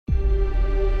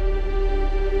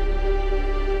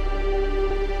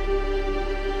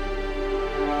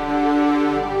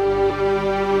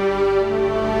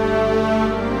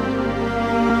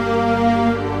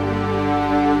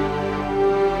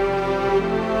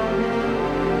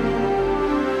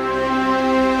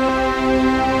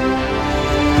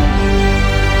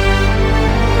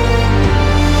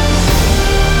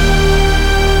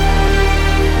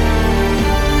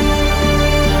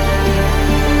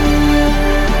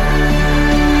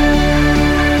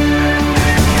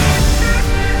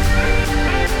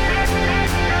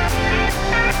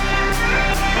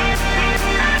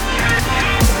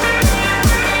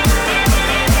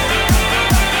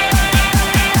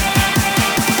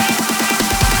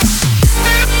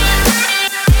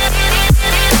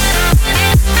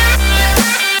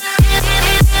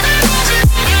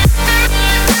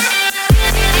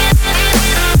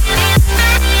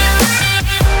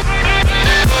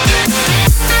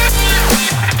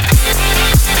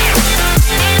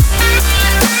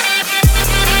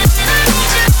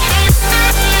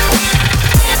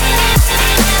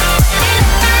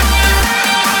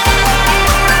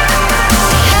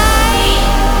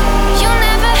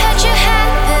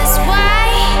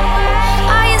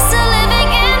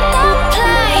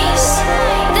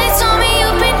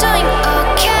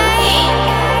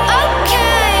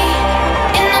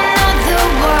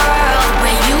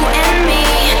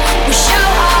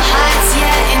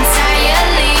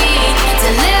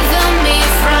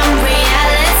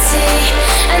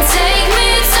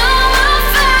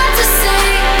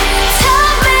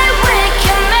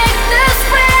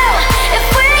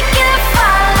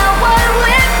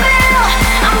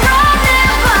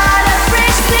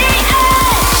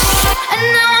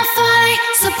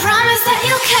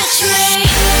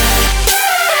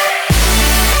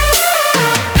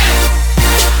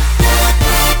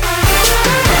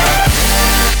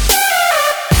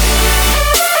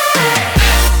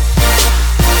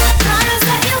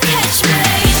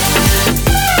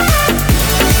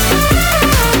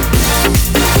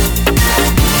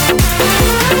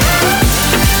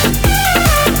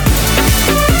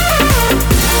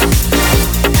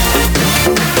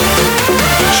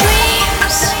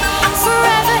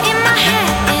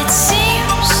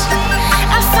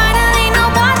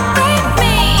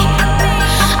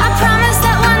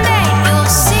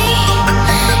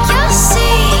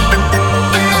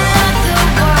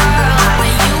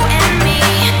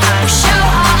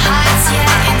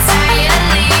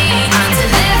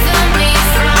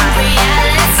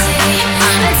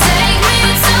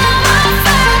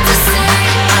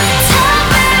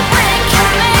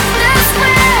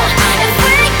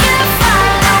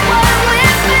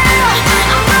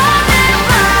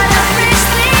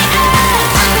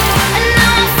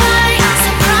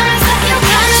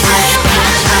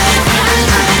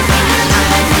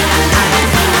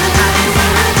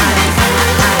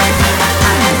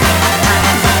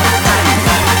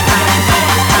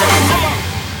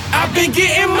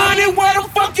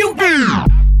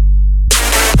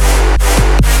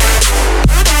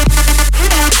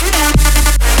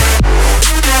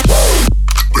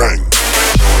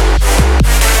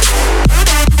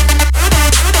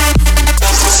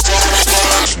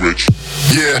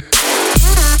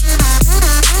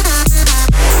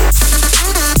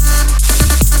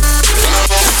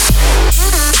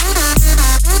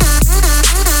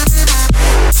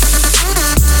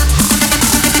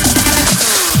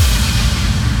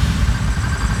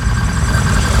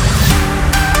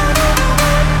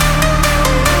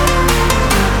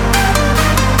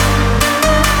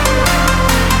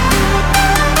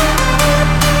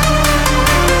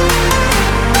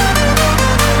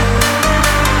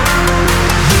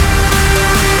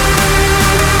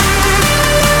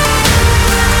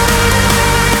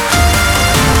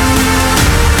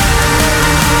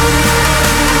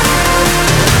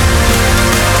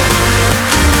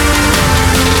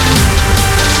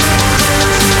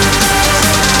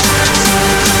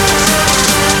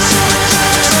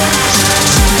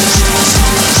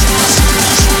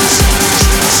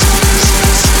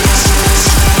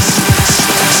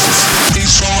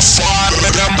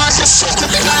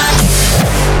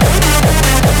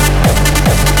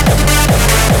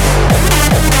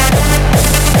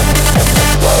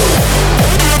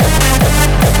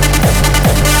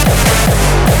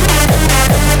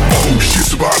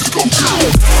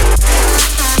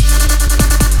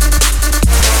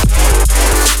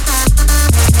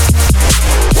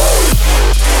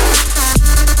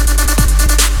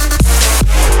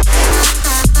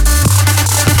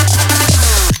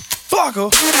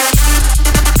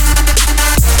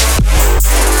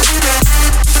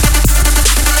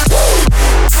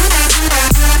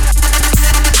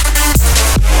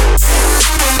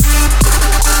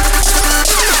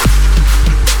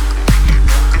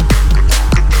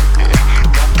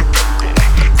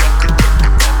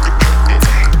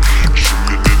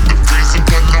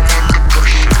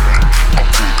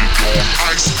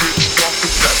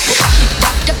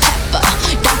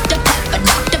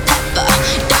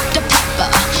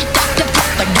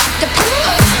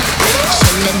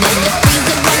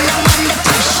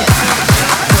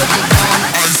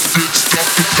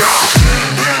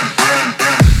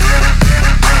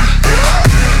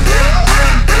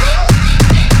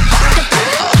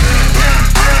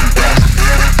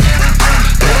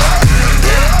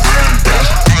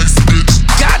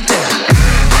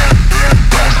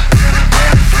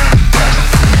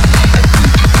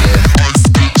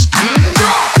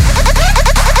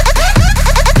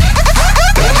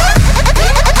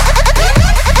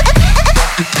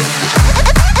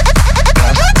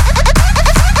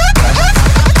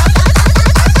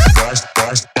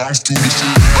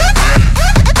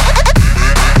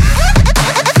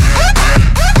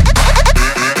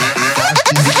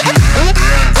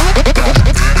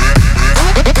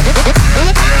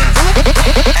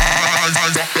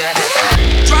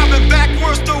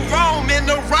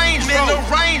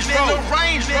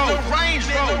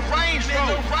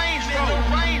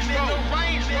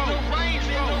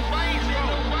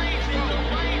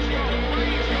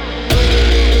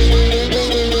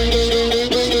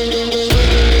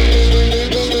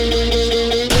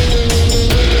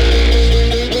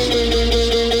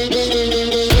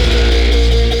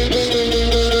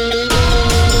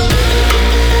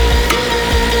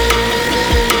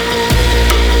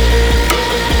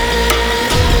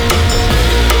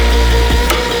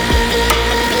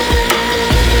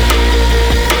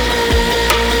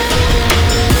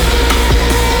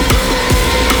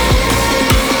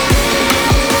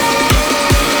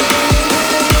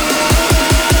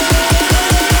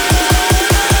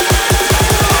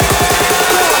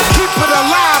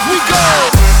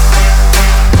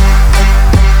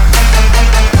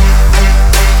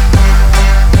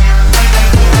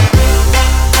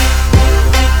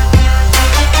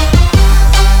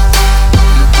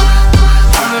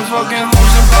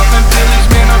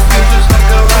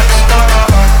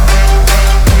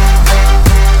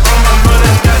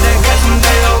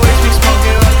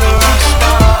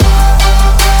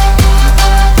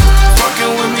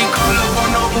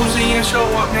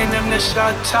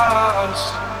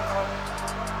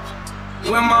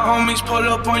When my homies pull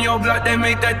up on your block, they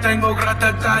make that thing go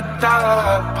grata-ta-ta.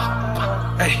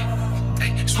 Hey,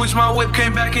 hey, switch my whip,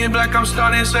 came back in black, I'm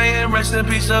starting saying rest in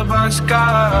peace of Bon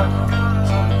Scott.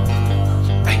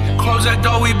 Hey, close that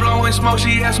door, we blowing smoke,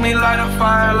 she asked me light a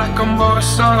fire like I'm on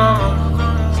sun.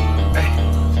 Hey,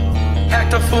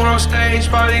 act a fool on stage,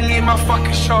 probably leave my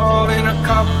fucking show in a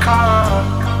cop car.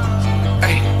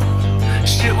 Hey,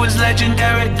 shit was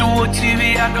legendary, through a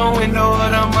TV out the window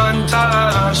of the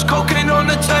montage. Cocaine on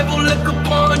the table, liquor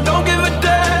porn, don't give a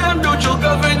damn. Dude, your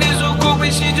girlfriend is a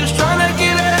groupie, she just tryna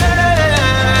get in.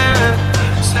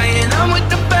 Saying I'm with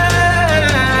the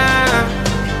band.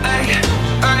 Ay,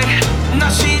 ay, now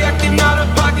she acting out of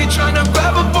pocket, tryna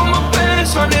grab up on my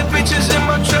pants. 100 bitches in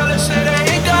my trailer, say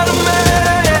they ain't got a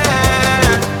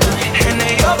man, and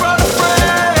they all brought a friend.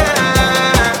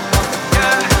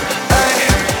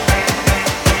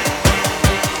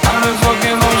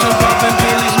 Fucking hoes and popping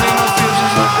pills, make no feel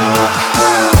just like a rock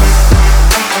star.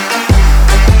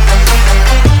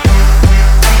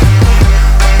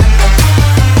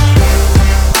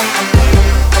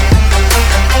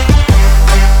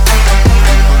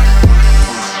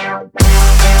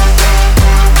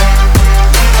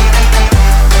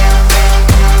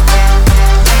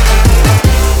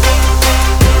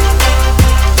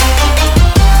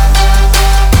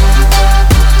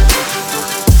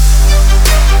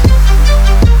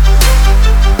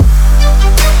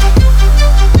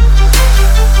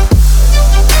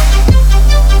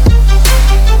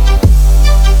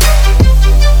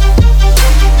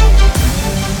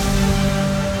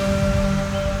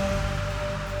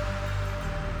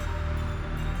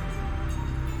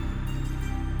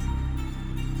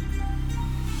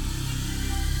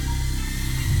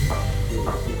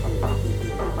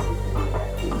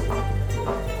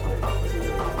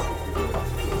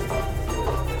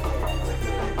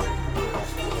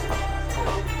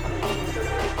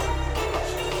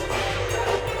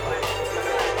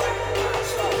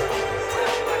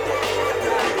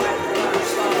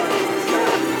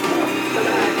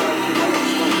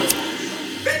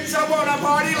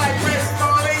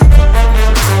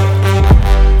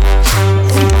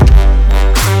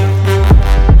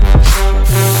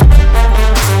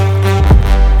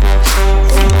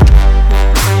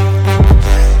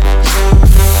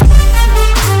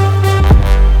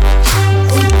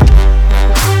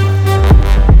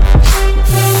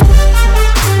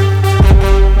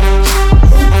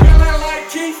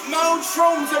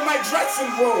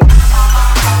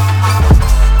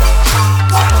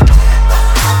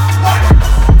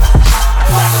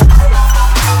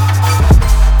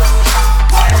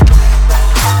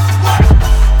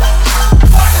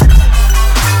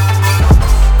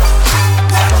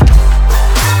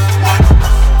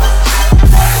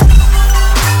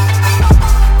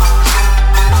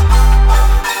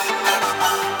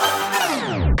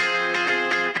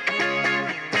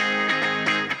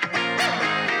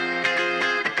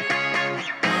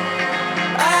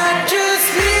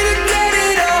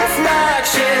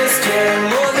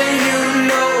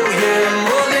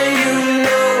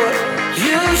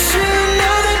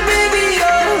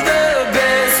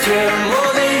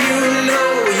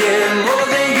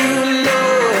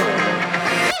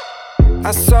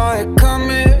 I saw it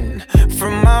coming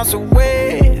from miles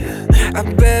away. I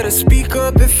better speak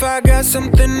up if I got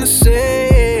something to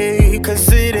say,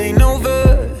 'cause it ain't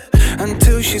over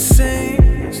until she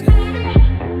sings.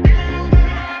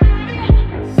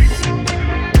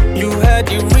 You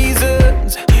had your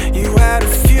reasons, you had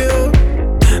a few,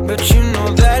 but you know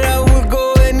that I would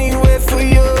go anywhere for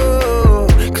you.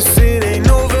 'Cause it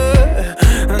ain't over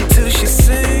until she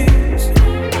sings.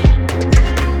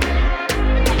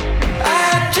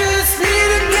 I just need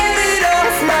to get it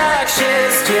off my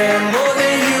chest, yeah, more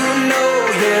than you know,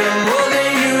 yeah, more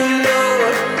than you know.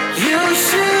 You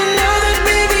should know that,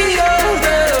 baby, you're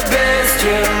the best,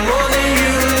 yeah, more than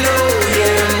you know,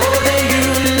 yeah, more than you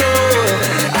know.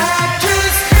 I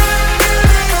just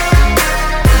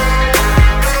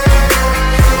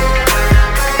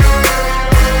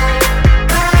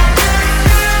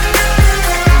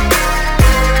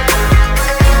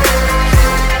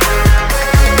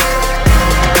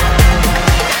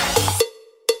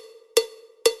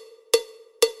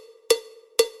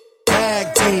Tag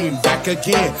team back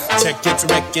again. Check it,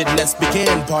 wreck it, let's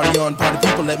begin. Party on, party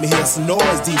people, let me hear some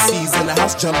noise. DC's in the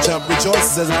house, jump, jump,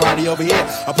 rejoices. There's a party over here,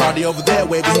 a party over there.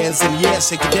 Wave your hands in the air,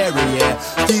 shake your dairy, yeah.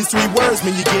 These three words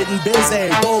mean you're getting busy.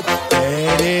 Boom,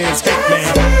 there it is,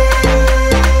 Hitman.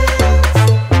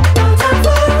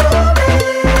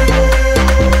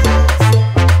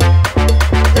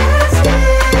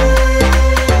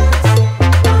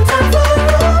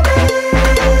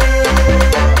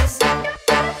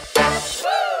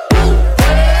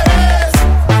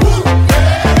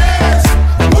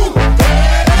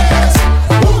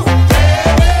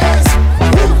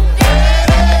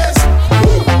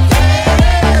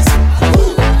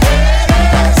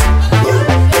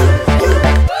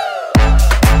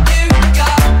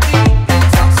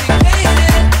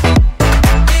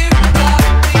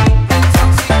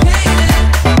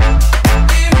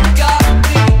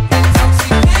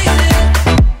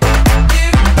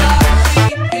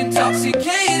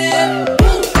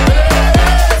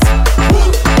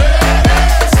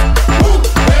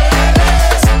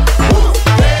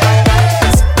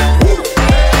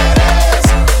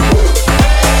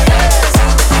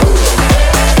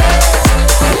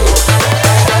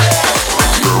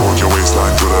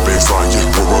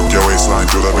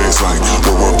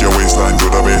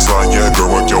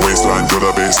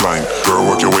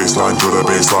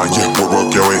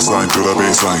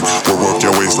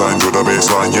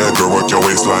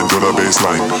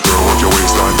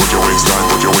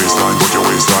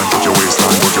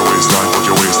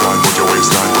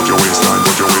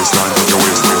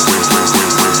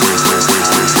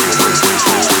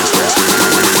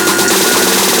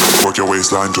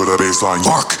 To the baseline,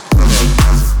 fuck.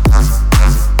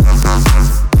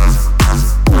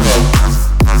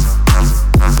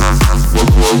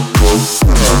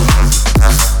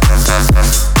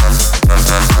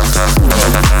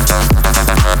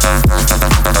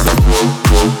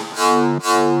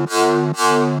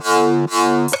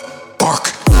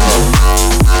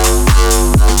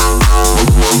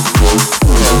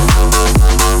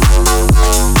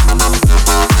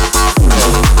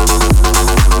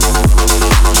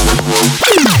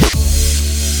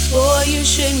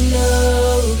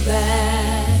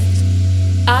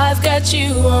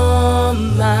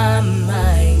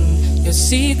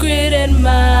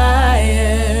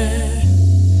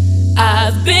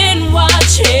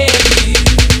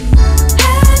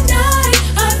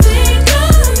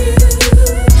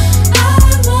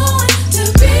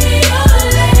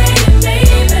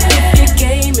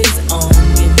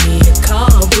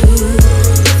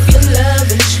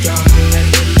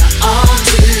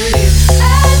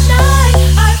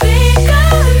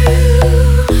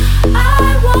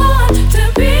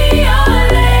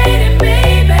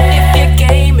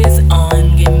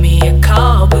 Give me a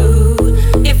call, boo.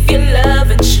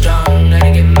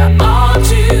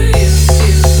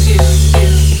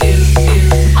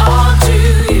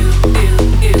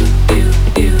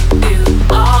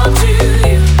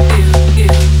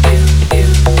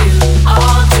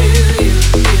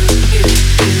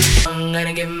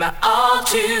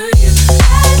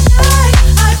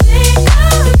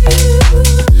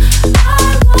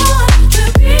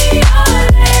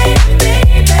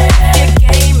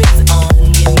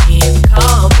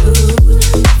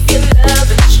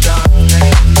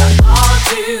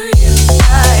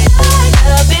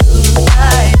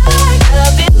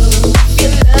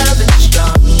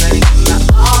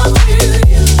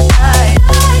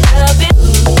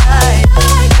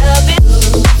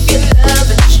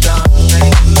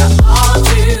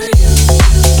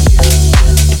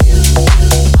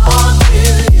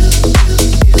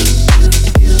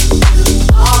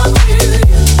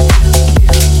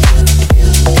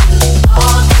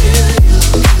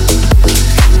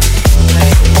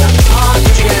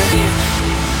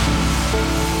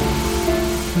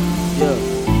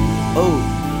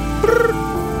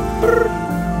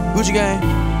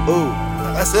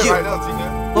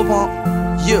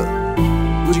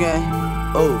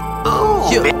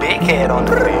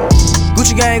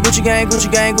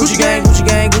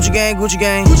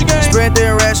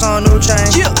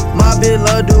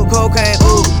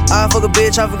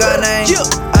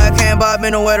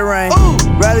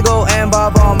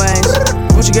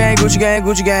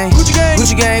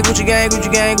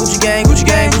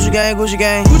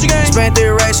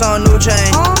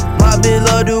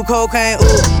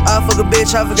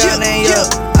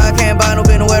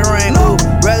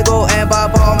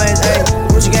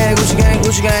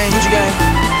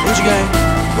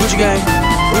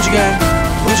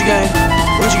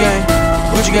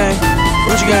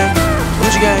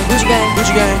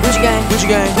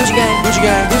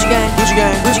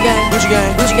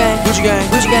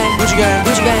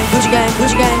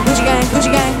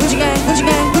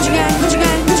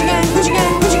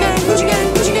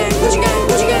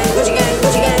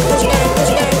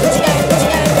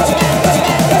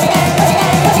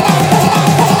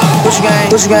 Gucci gang,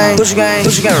 Gucci gang, Gucci gang,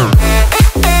 Gucci gang.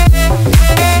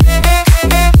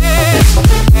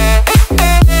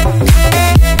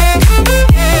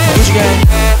 Gucci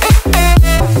gang.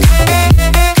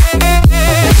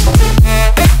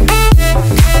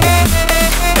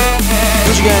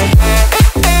 Gucci gang.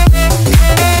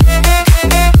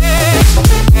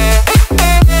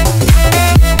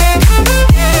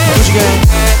 Gucci gang.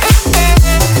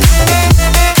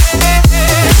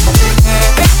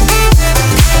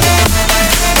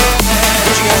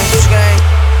 Gucci gang, Gucci gang.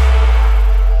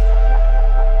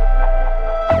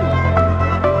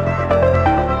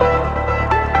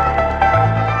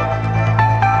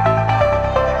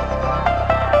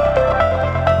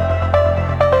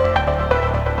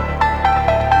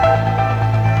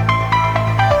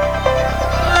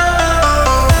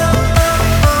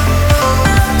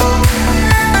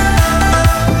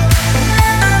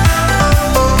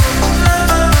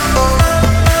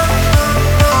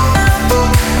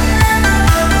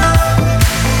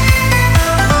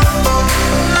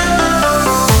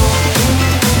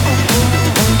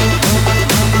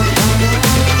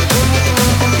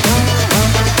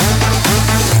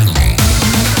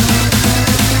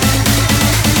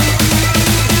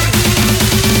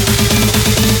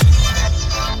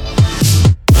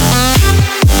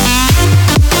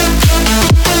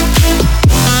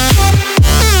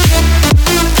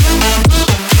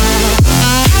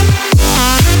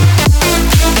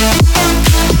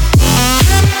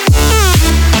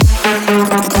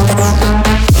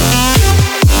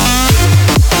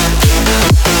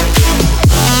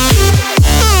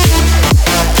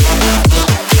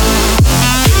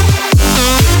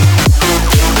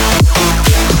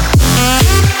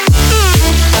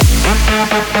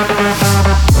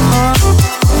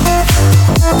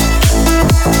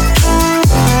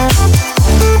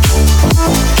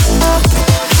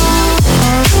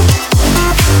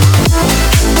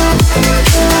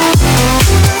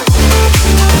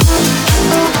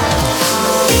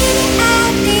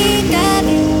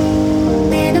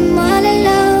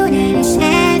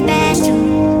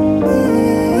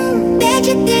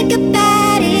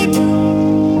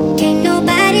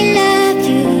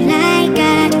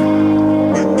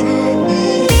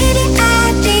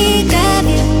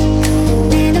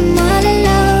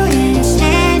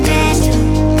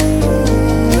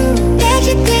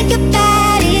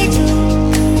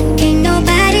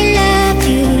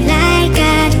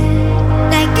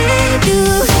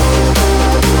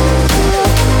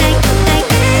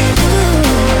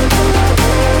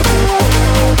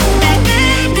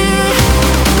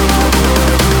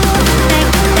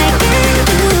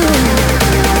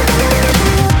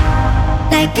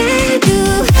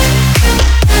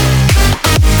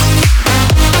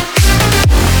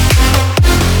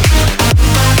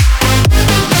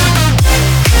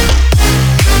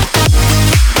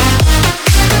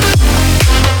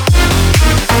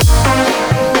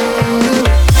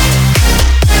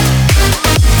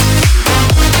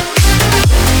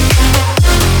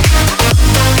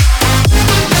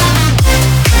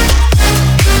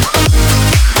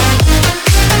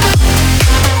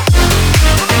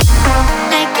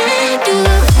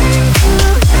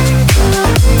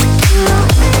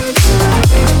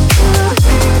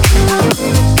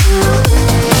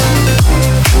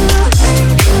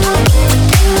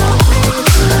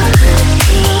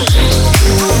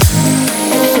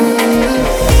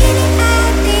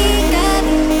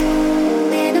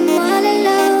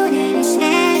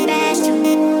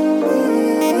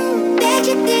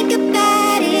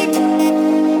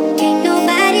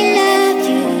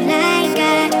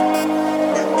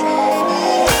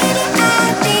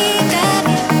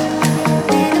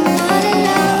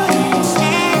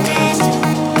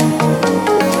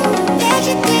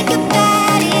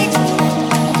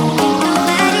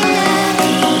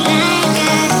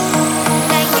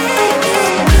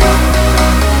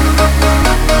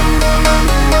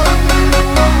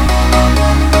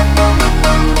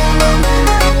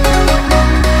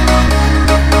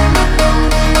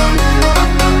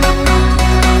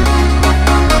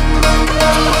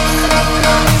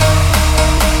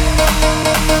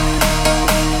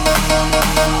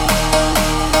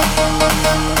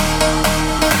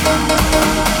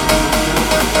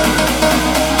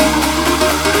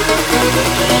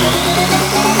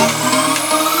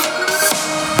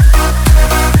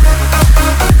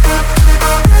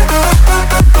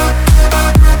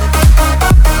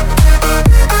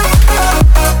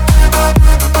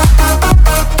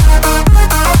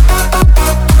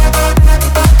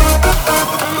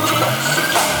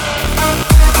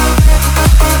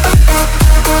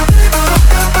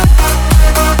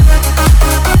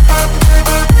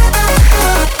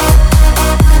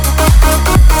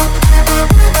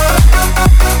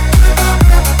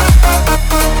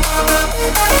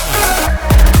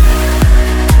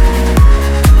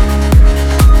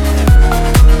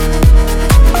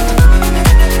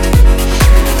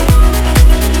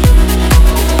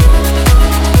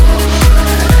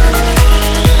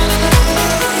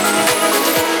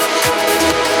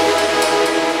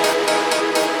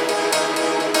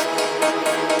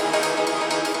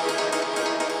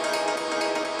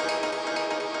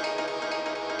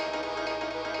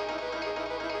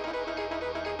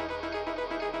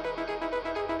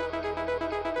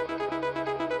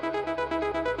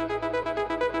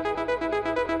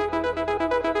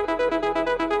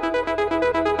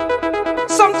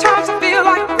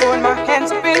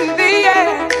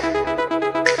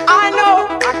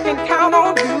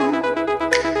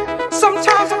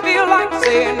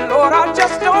 saying, Lord, I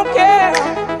just don't care.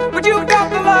 But you've got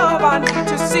the love I need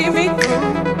to see me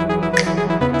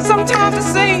through. Sometimes it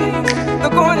seems the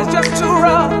going is just too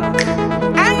rough,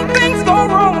 and things go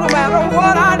wrong no matter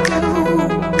what I do.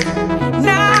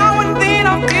 Now and then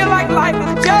I feel like life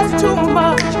is just too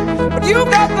much, but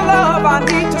you've got the love I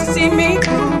need to see me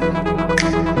through.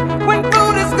 When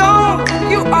food is gone,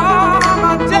 you are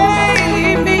my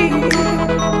daily meal.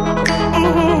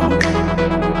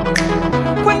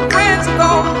 When friends are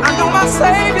gone, I know my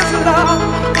Savior's love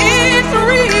is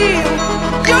real.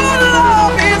 Your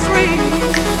love is real.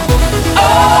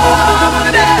 Oh, I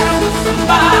wanna dance with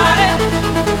somebody.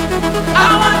 I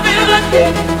wanna feel the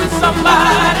kick with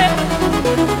somebody.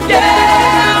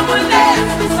 Yeah, I wanna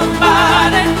dance with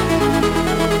somebody.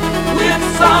 With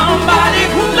somebody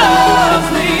who loves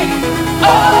me.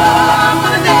 Oh, I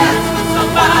wanna dance with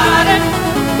somebody.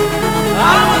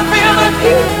 I wanna feel the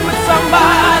kick with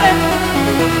somebody.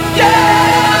 Yeah,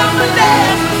 I wanna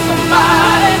dance with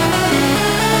somebody.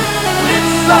 With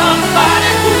somebody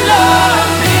who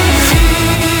loves me.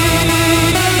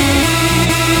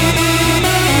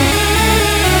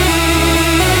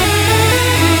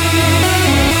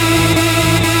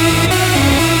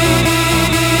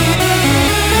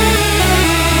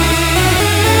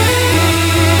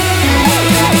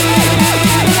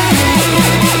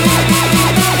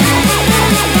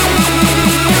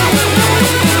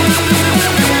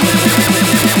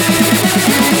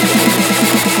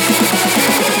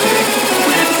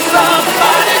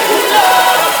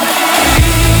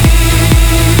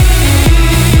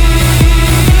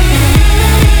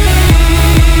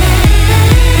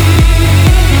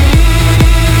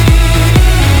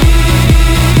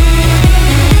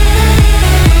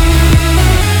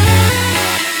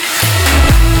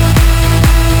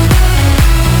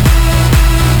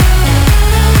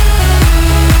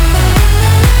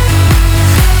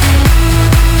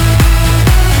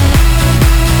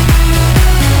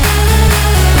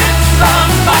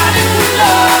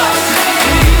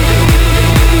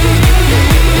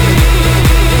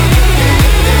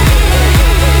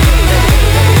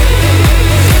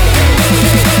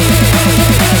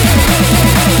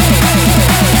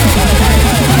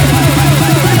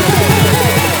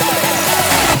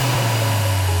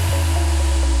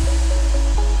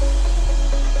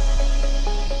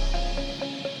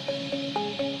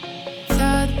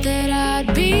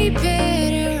 Good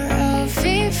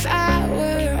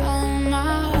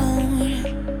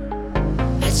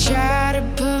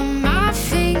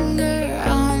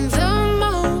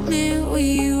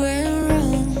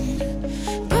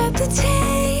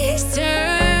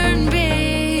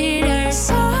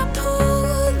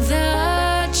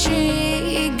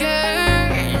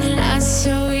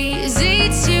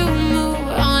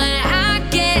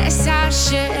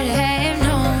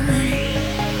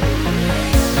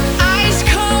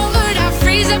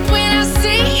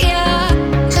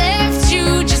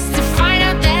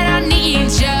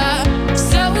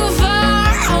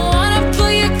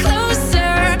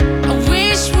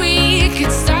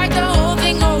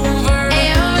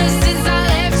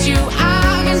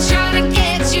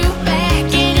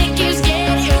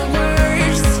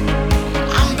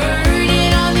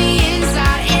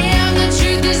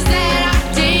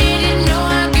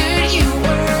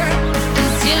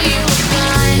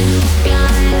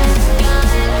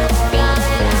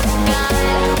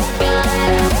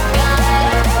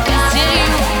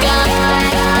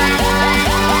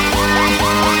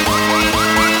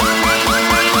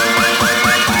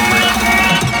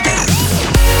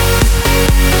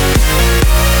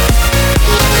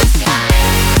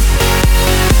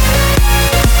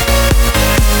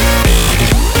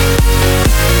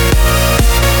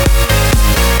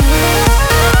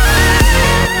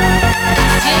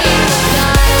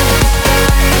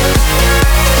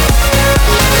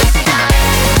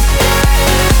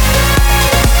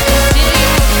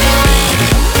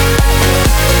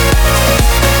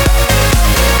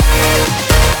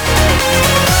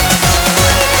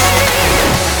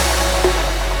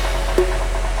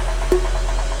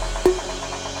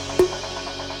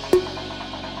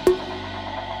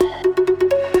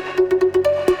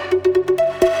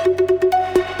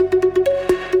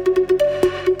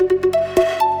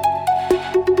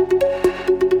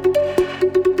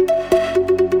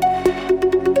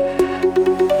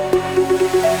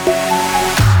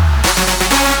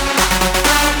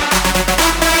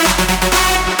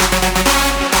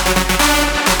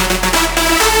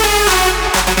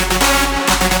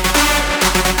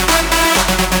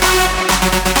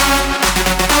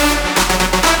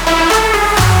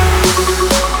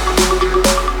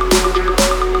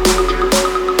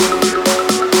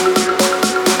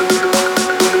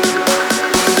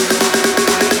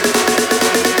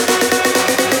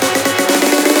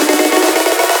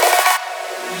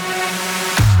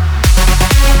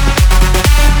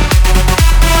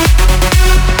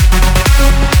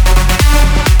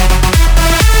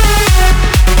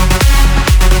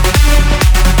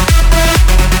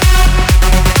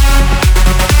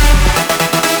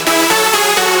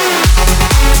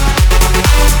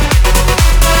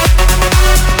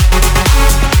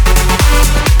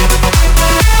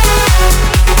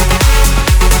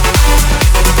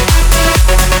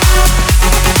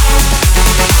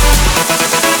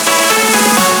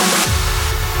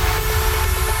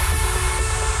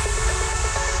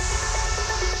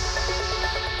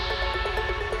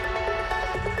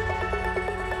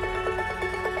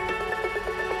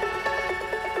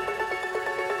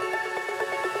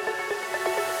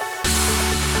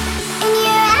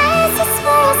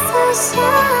ocean.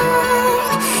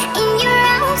 In your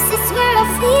arms is where I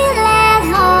feel at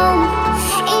home.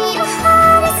 In your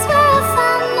heart is where I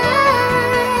found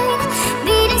mine.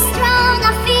 Beating strong,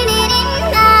 I feel it in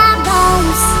my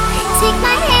bones. Take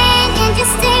my hand and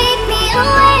just take me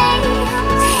away.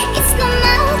 It's not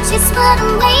much, it's what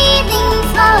I'm waiting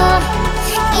for.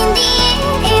 In the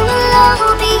end, it will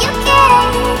all be okay.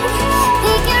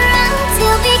 We can run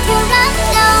till we can run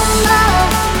no more.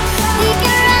 We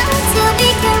can run till we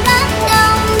can run no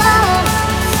more.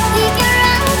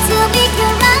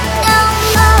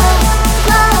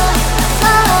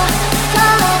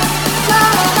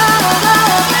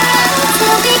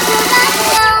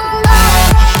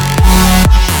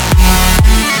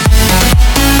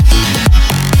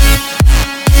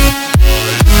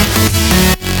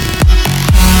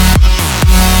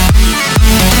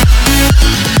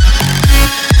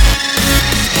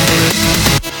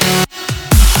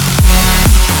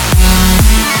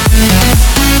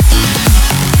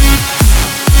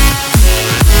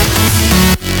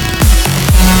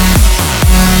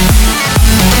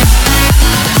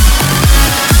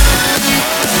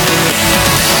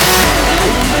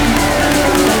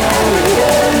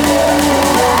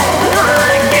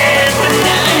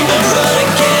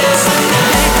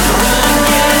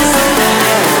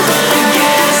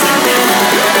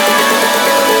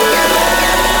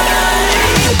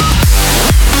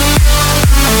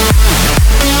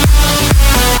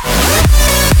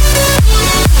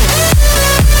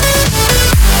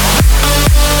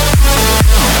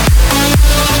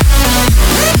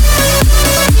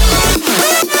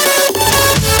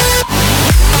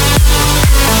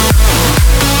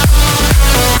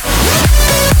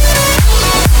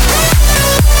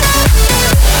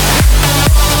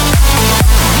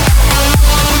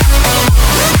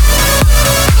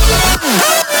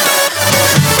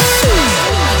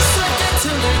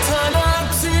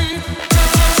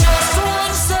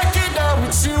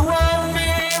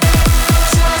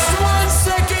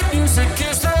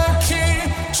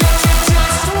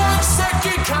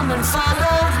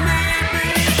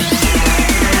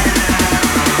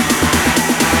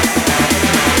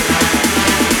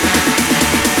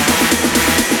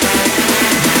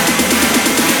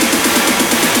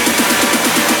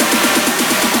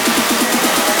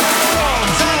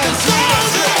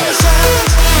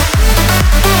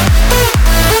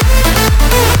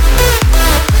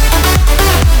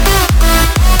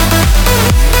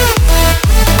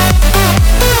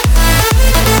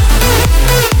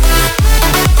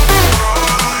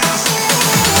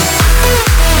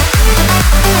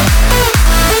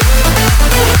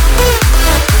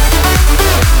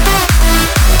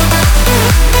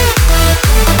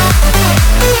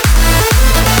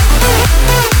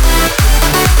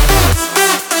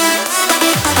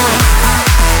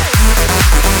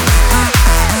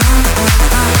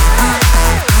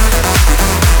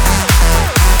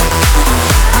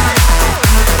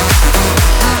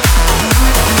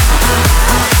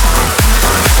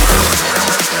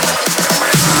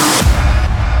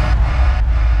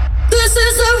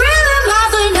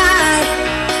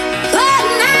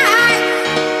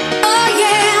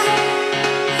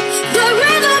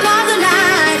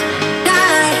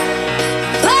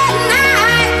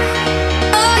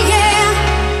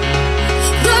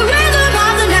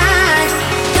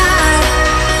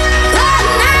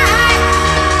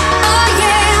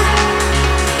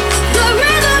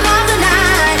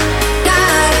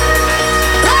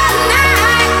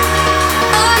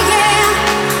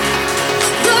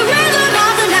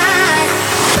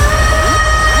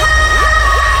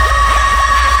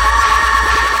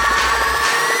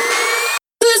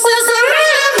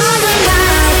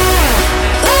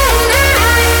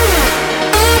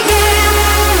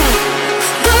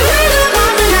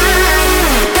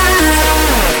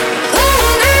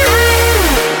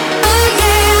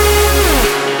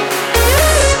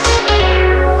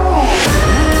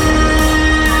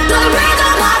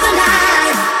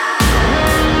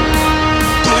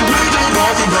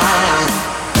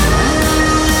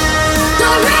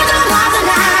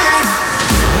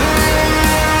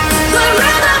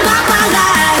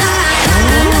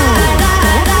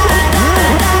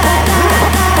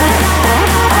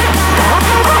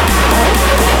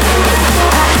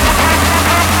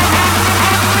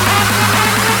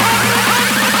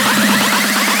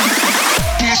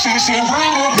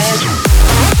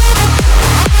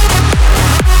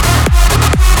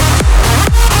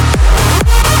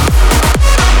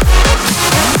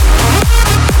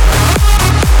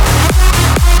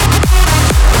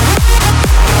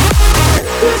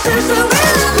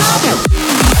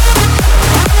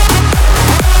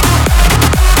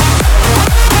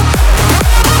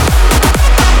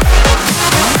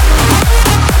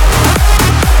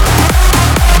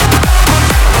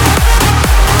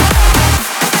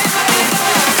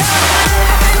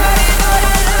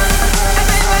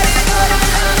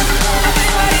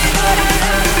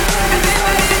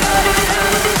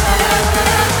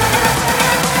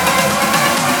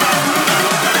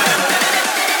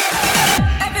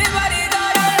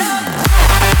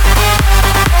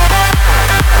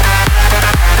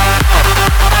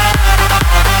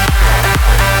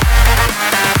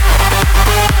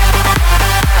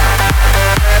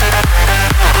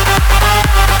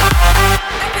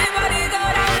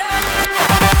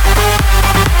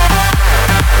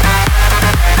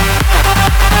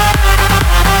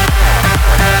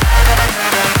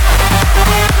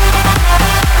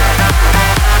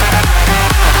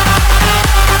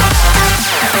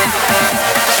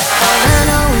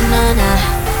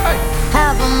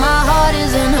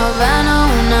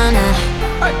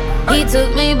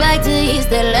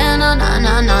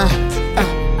 nah, nah.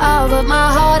 Oh, but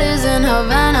my heart is in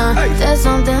Havana. There's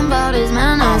something about his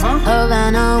manners.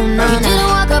 Havana, ooh, nah, nah. He didn't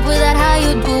walk up with that, how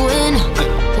you doing?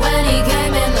 When he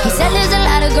came in, he said there's a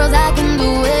lot of girls I can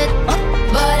do it,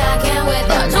 but I can't wait.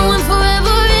 But no one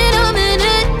forever in a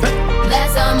minute.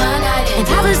 That's all my night. And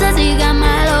Papa says he got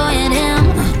Milo in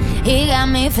him. He got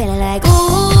me feeling like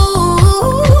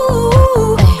ooh.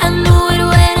 I knew it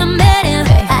when I met him.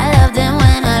 I loved him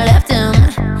when I left him.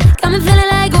 Got me feeling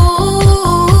like ooh.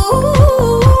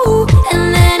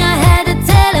 And then I had to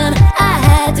tell him I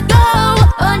had to go.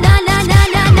 Oh na na na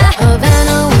na na.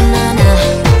 Havana, ooh na na.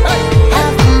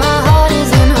 Half of my heart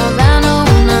is in Havana,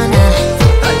 ooh na na.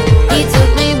 He took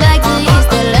me back to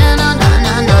East Atlanta, na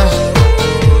na na.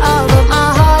 Oh, but my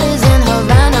heart is in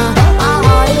Havana. My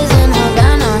heart is in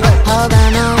Havana,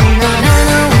 Havana, ooh na na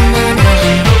na, ooh na na.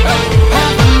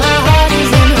 Half of my heart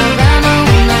is in Havana,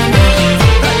 ooh na na.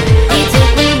 He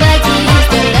took me back to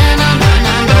East Atlanta, na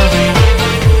na na.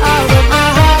 Oh, but my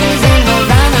heart is in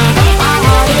Havana. My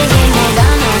heart is in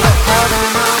Havana, Havana,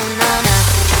 ooh na na.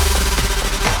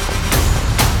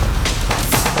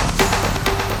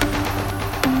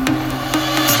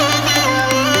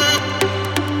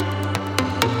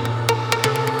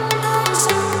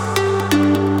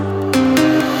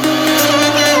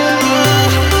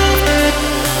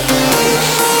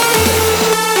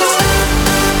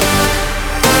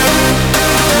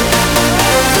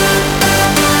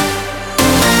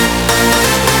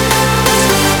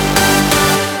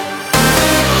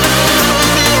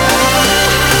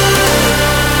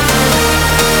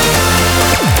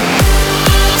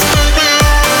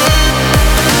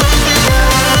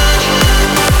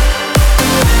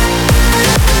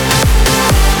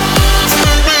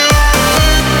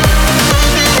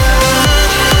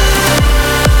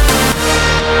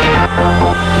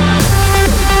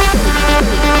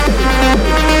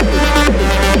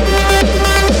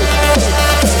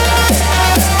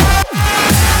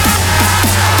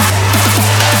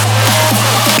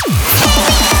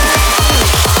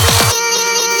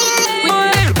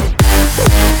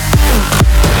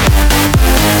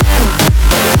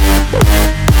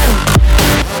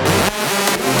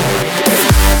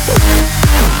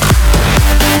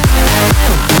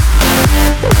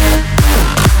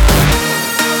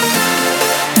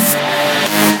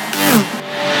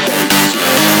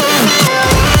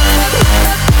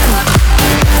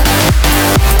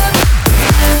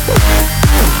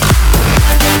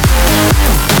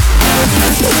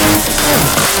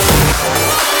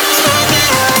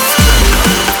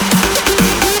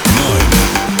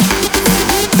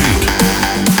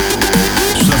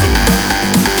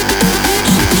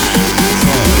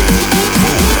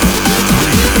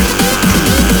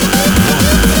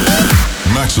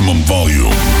 Maximum volume.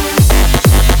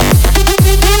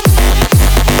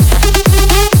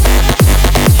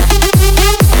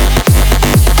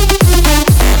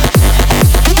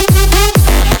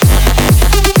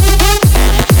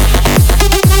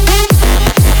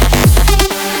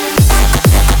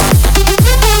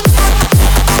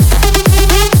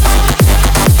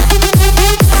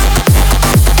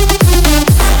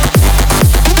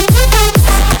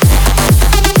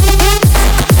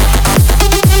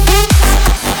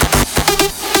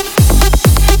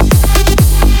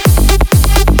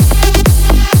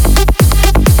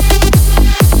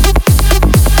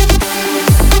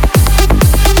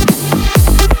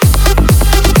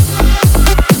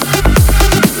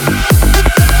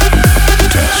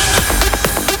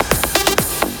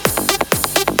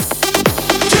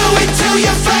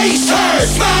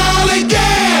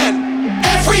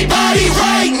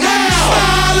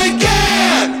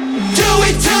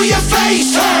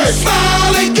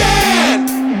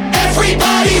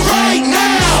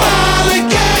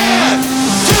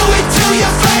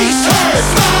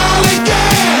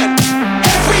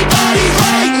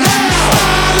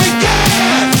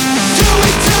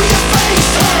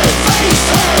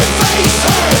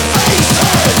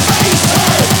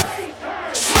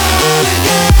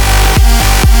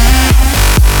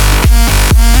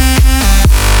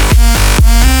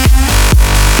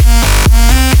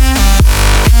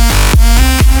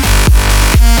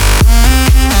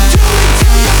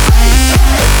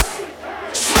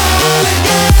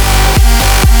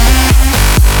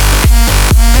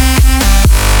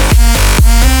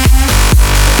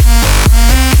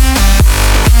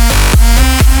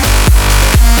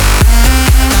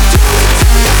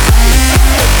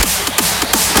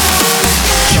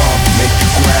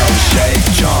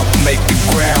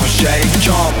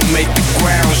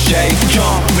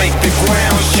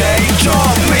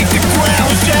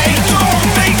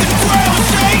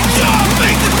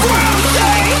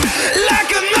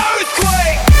 Like an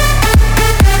earthquake.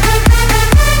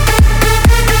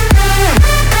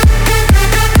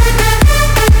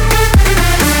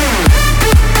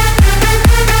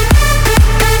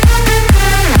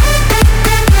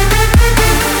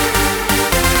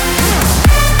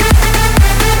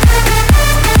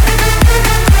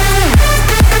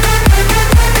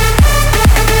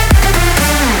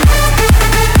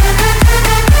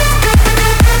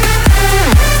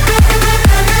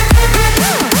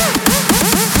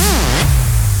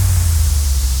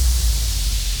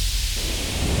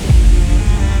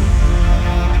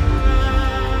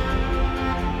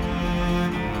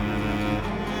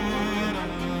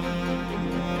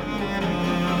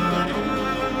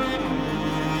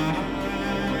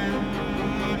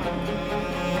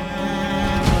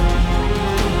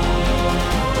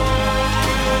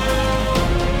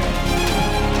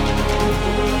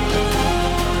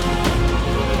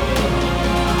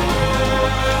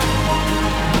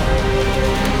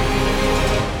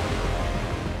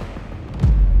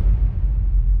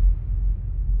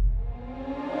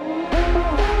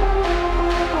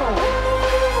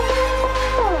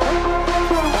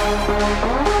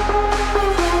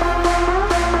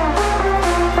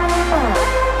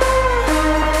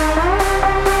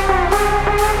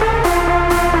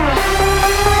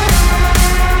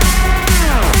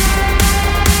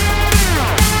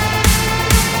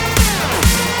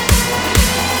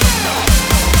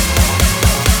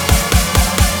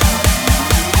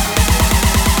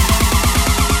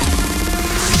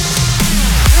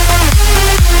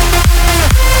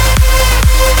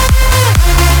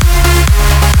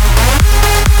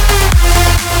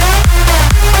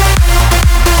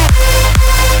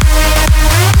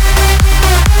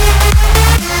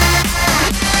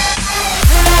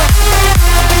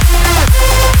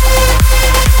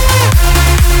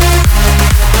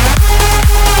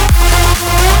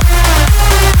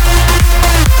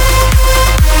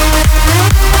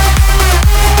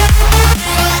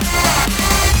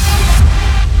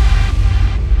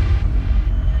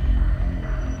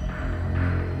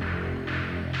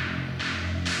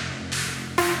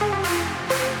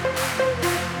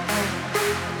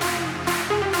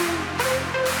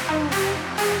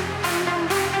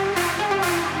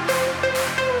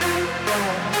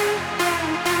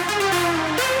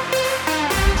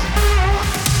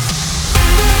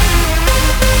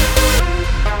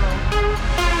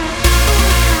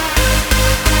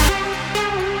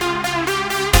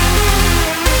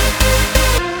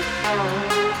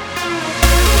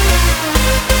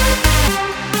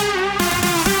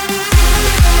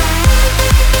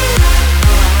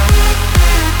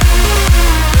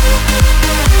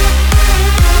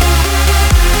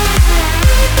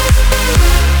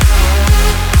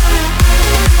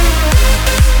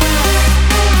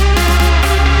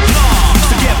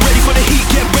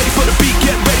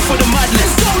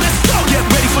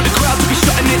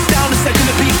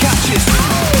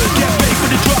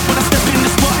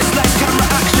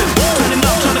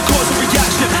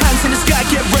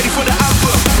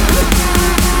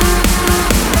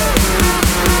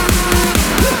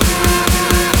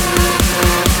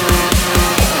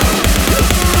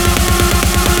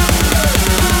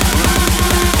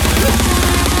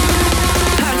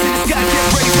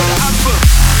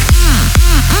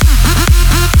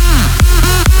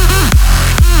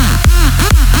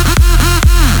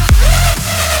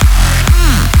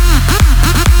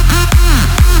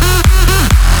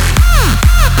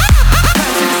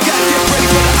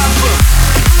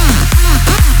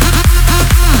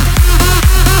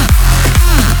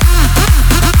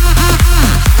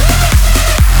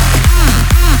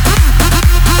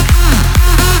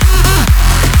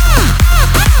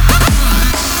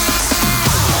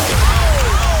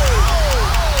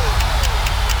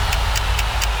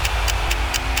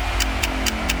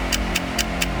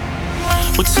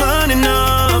 We're turning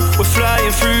up, we're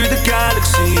flying through the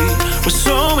galaxy. We're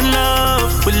so in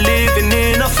love, we're living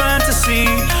in our fantasy.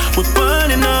 We're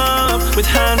burning up, with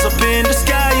hands up in the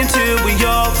sky until we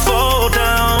all fall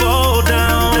down, fall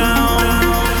down,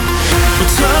 down. We're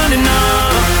turning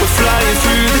up, we're flying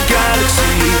through the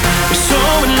galaxy. We're so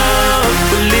in love,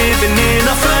 we're living in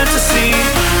our fantasy.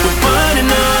 We're burning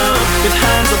up, with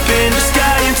hands up in the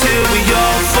sky until we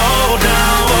all fall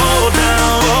down, fall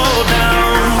down, fall down.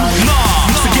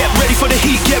 So get ready for the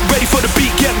heat, get ready for the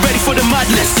beat, get ready for the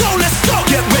madness. Let's go, let's go.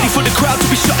 Get ready for the crowd to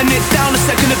be shutting it down the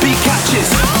second the beat catches.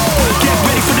 Get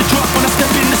ready for the drop when I step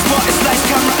in the spot. It's lights,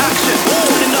 camera, action.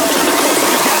 Turning up on the coast,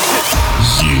 you catch it.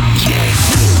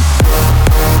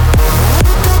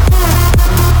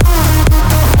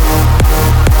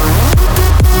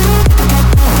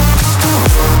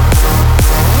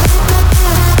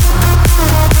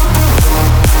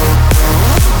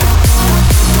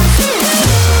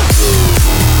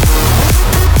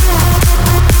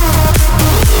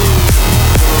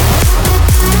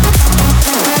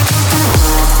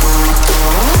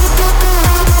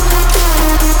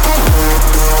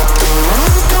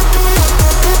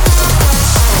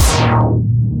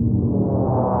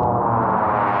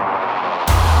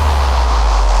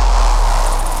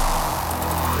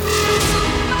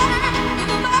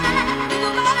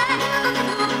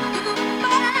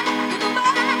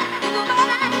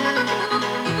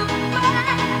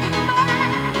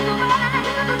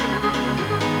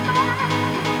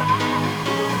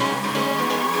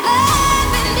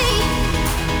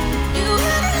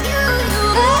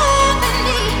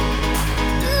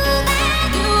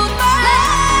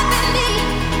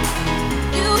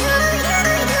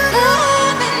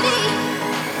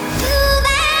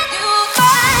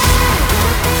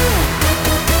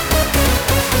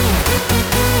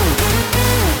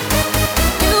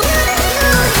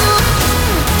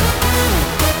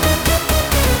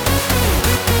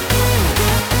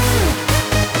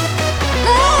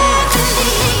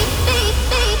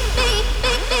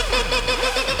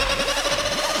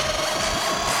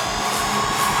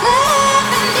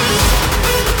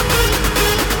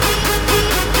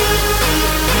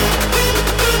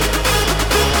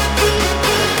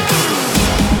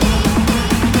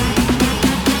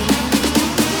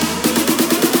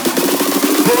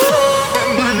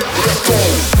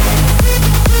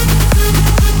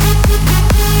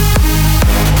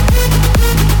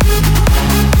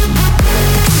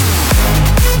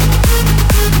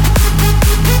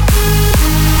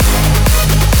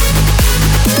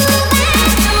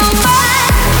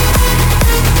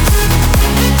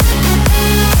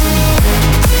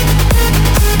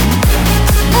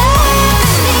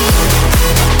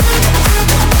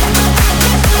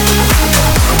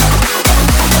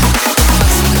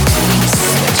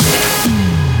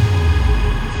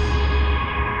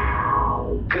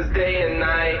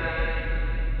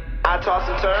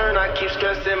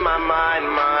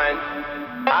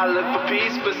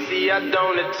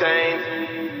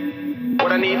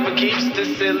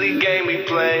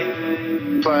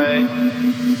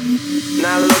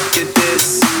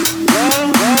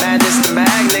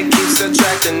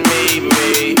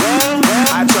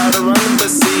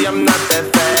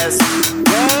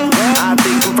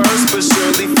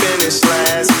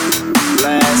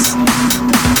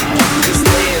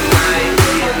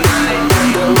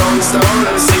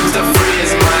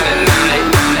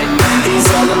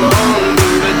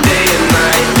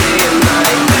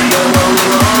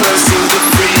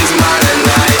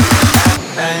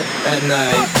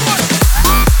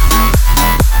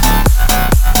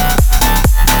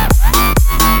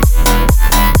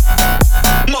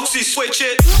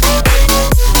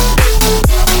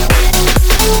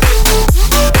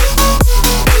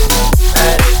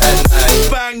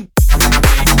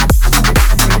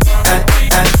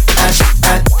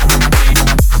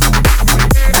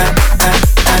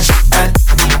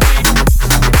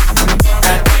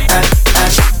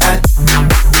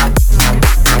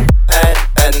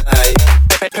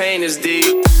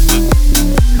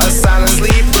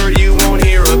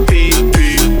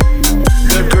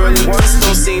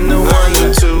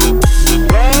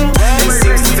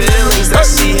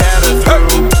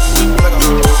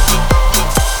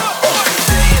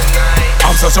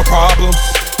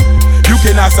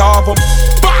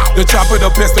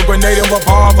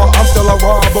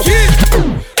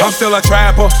 Still a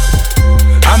trapper,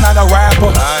 I'm not a rapper.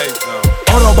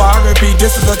 Autobiography,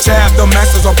 this is a chapter.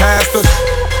 Masters or pastors.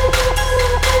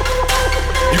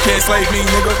 You can't slave me,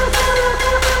 nigga.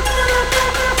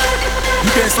 You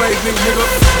can't slave me, nigga.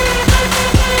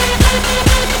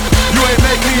 You ain't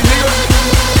make me, nigga.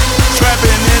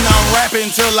 Trapping and I'm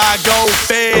rapping till I go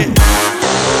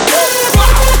fed.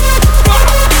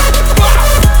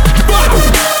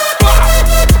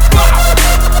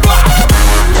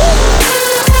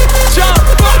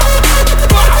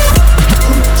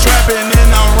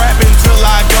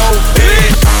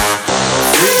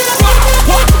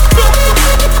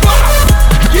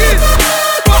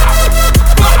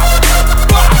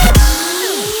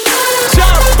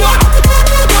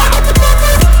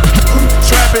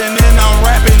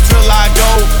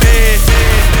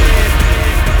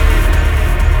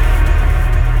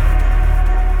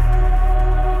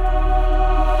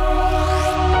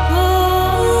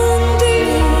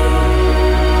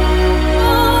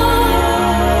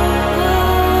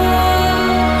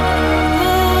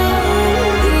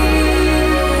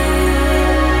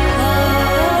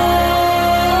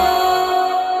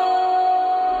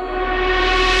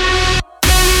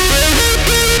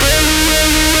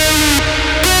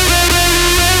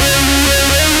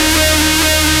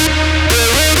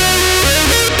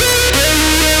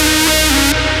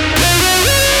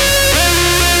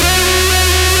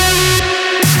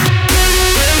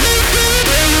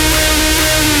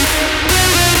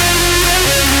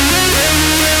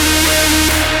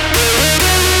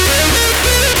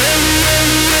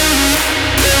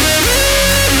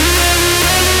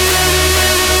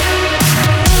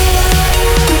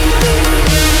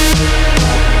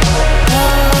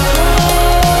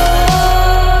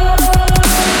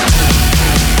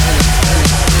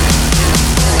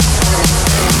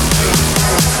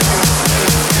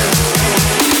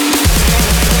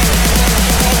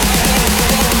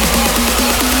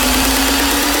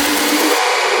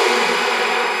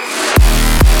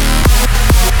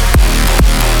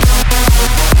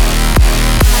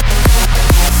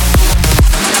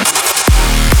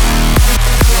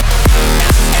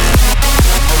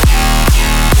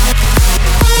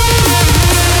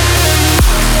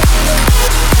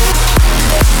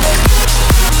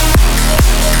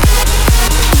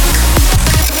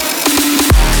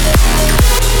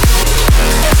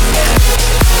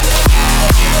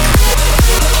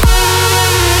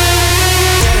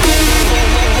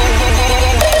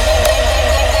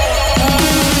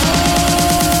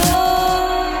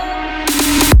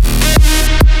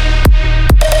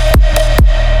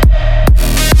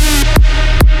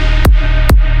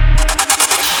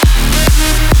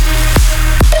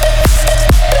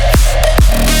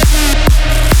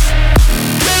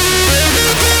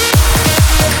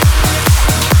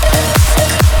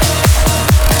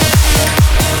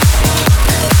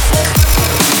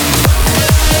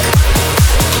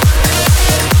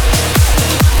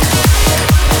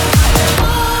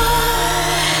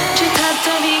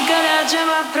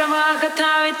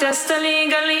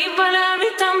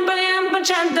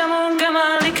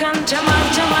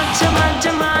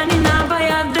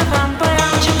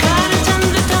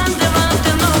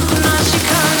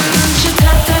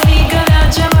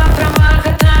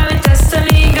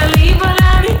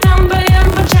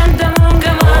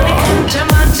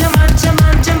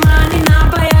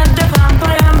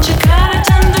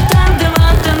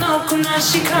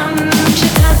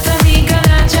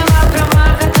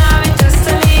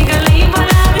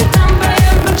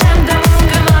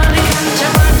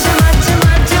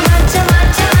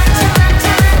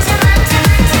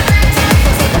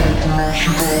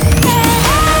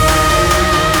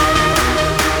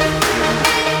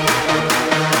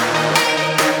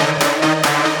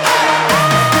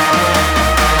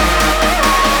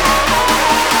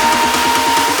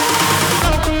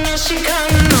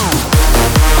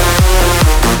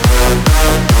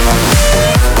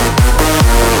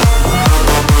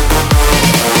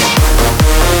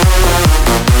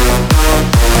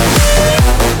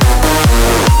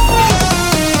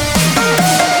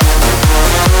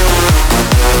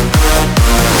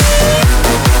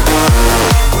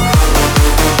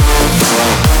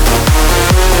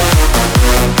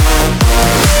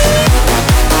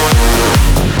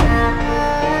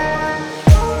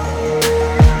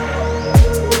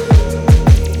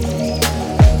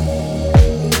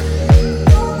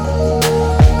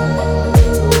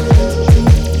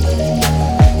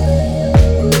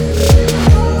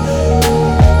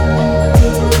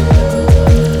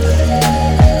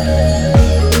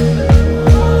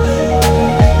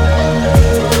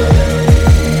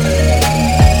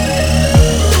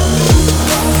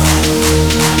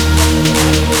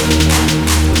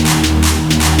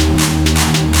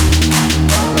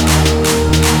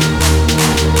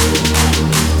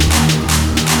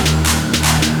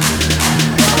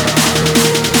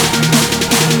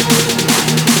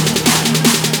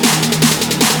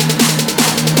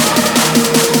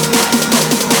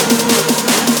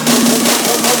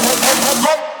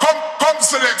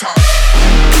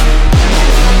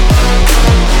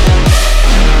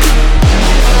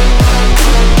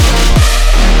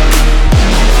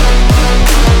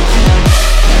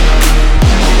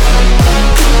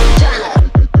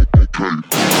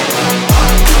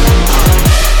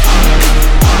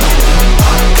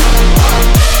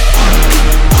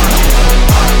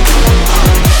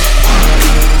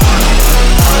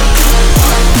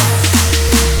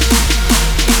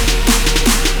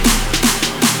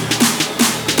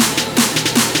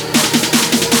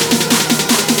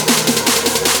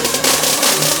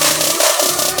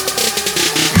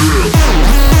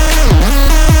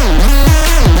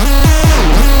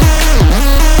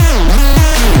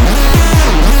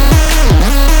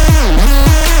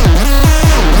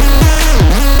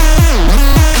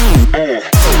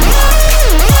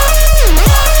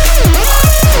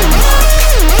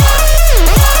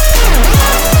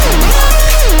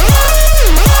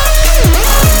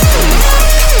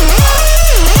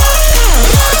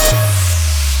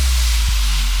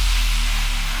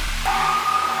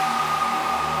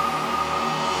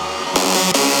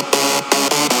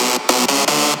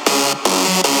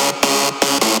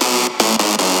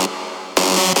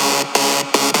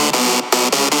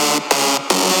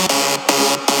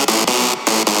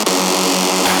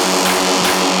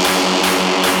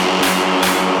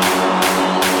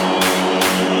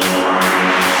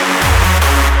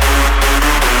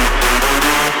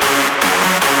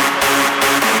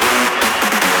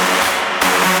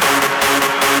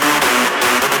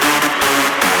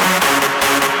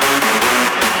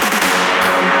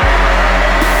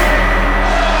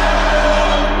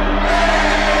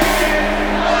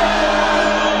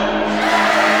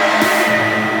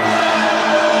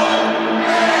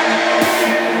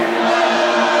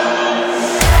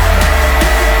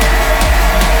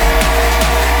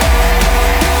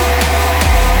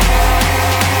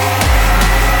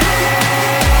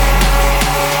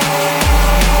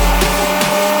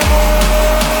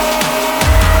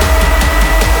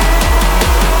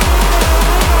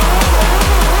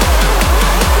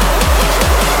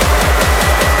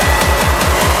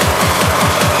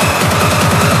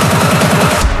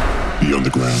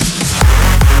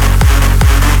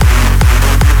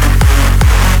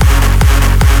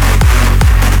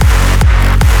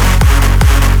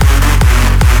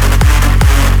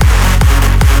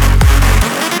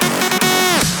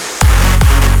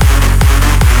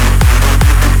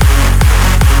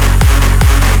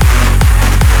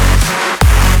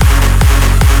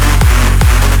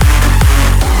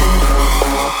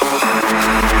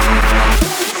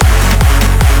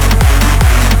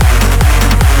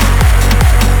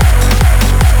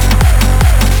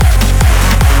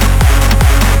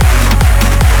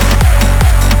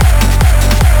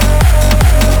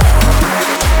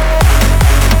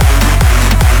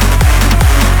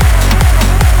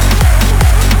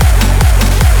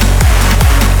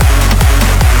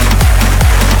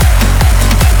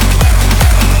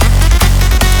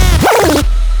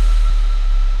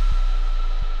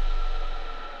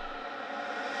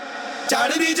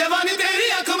 चढ़दी जवानी तेरी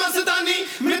अख मस्तानी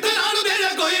मित्रा नु दे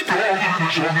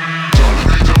कोई